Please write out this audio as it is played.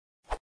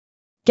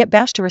Get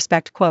bash to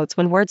respect quotes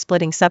when word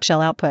splitting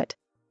subshell output.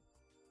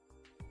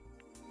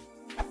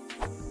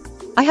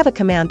 I have a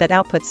command that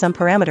outputs some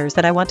parameters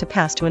that I want to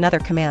pass to another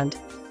command.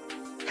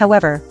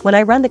 However, when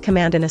I run the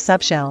command in a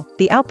subshell,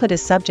 the output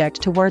is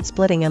subject to word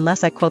splitting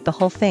unless I quote the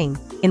whole thing,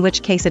 in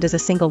which case it is a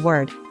single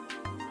word.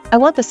 I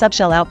want the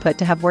subshell output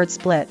to have word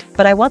split,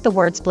 but I want the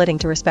word splitting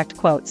to respect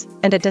quotes,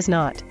 and it does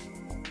not.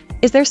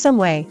 Is there some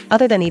way,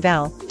 other than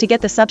eval, to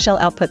get the subshell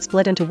output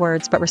split into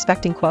words but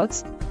respecting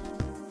quotes?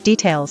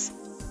 Details.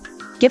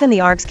 Given the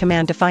args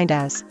command defined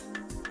as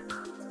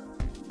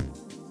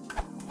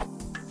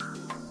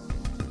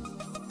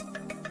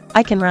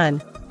I can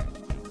run,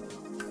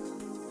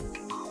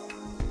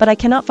 but I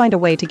cannot find a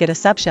way to get a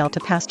subshell to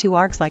pass two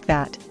args like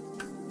that.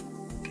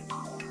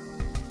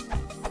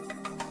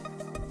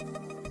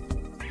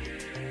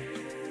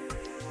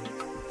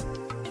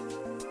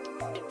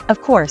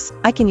 Of course,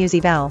 I can use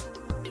eval.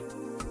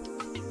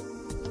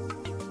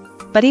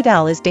 But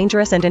eval is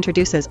dangerous and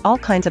introduces all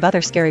kinds of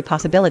other scary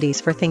possibilities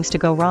for things to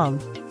go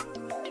wrong.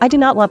 I do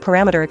not want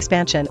parameter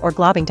expansion or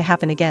globbing to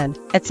happen again,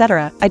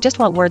 etc. I just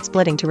want word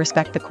splitting to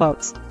respect the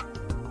quotes.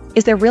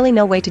 Is there really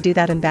no way to do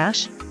that in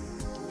bash?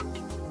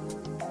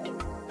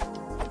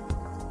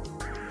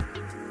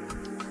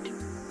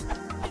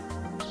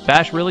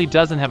 Bash really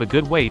doesn't have a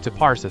good way to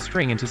parse a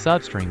string into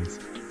substrings,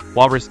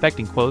 while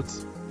respecting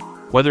quotes.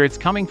 Whether it's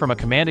coming from a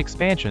command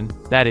expansion,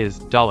 that is,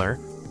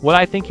 $what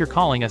I think you're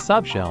calling a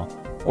subshell,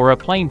 or a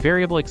plain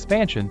variable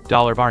expansion,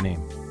 $varname.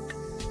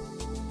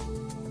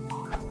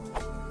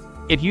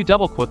 If you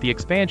double quote the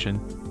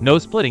expansion, no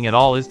splitting at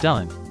all is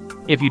done.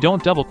 If you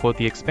don't double quote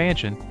the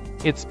expansion,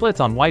 it splits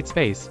on white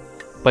space,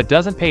 but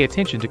doesn't pay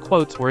attention to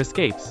quotes or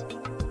escapes.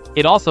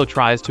 It also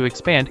tries to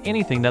expand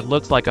anything that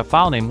looks like a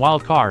filename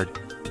wildcard,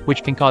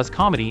 which can cause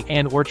comedy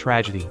and/or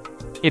tragedy.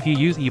 If you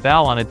use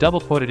eval on a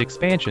double-quoted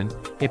expansion,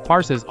 it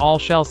parses all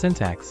shell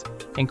syntax,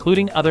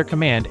 including other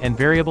command and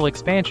variable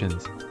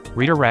expansions,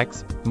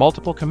 redirects,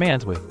 multiple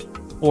commands with,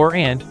 or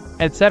and,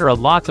 etc.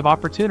 Lots of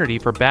opportunity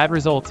for bad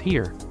results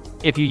here.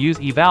 If you use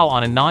eval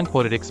on a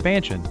non-quoted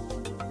expansion,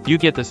 you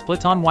get the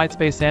split on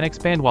whitespace and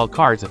expand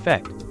wildcards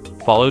effect,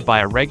 followed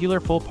by a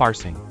regular full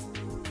parsing.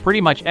 Pretty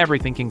much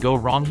everything can go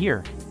wrong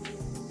here.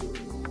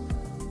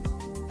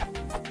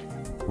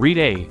 Read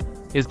A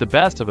is the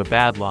best of a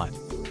bad lot.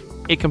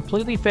 It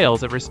completely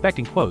fails at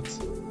respecting quotes,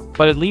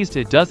 but at least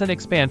it doesn't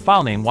expand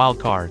filename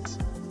wildcards.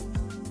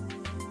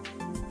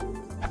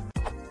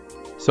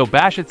 So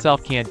bash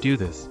itself can't do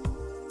this.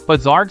 But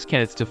zargs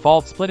can. Its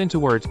default split into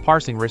words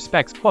parsing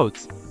respects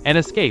quotes and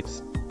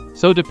escapes,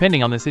 so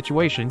depending on the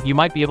situation you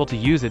might be able to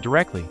use it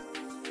directly.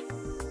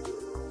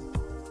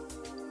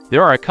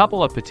 There are a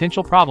couple of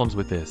potential problems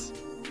with this.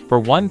 For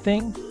one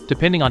thing,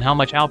 depending on how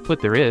much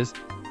output there is,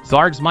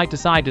 zargs might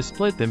decide to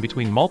split them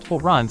between multiple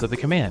runs of the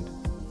command.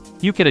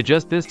 You could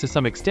adjust this to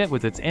some extent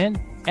with its N,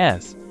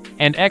 S,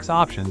 and X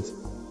options,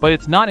 but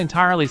it's not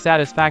entirely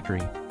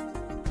satisfactory.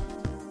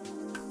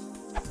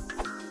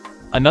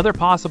 Another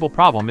possible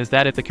problem is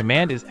that if the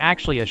command is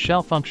actually a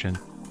shell function,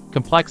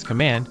 complex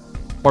command,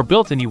 or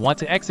built-in you want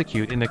to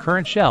execute in the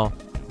current shell,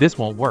 this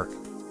won't work.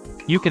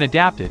 You can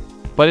adapt it,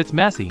 but it's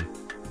messy.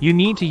 You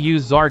need to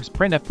use zarg's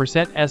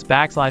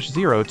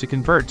printf%s\0 to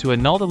convert to a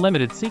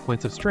null-delimited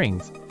sequence of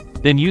strings,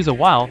 then use a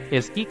while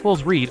is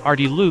equals read rd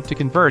loop to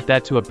convert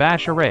that to a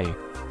bash array,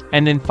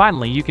 and then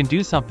finally you can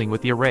do something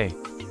with the array.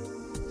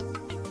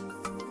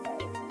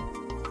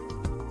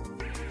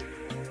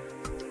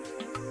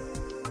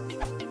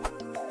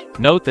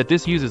 Note that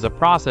this uses a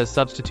process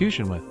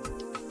substitution with.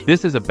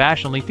 This is a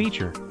bash-only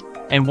feature,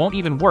 and won't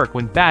even work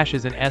when bash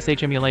is in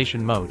sh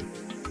emulation mode.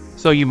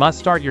 So you must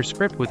start your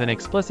script with an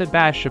explicit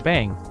bash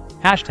shebang,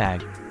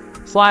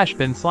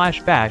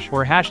 #bin/bash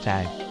or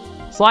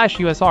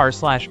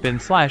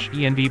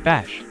 #usr/bin/env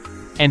bash.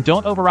 And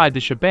don't override the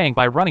shebang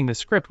by running the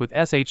script with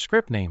sh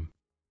script name.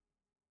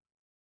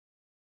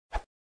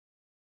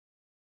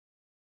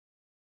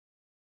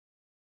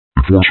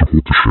 If you want to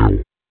support the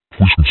channel,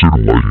 please consider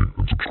liking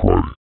and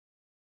subscribing.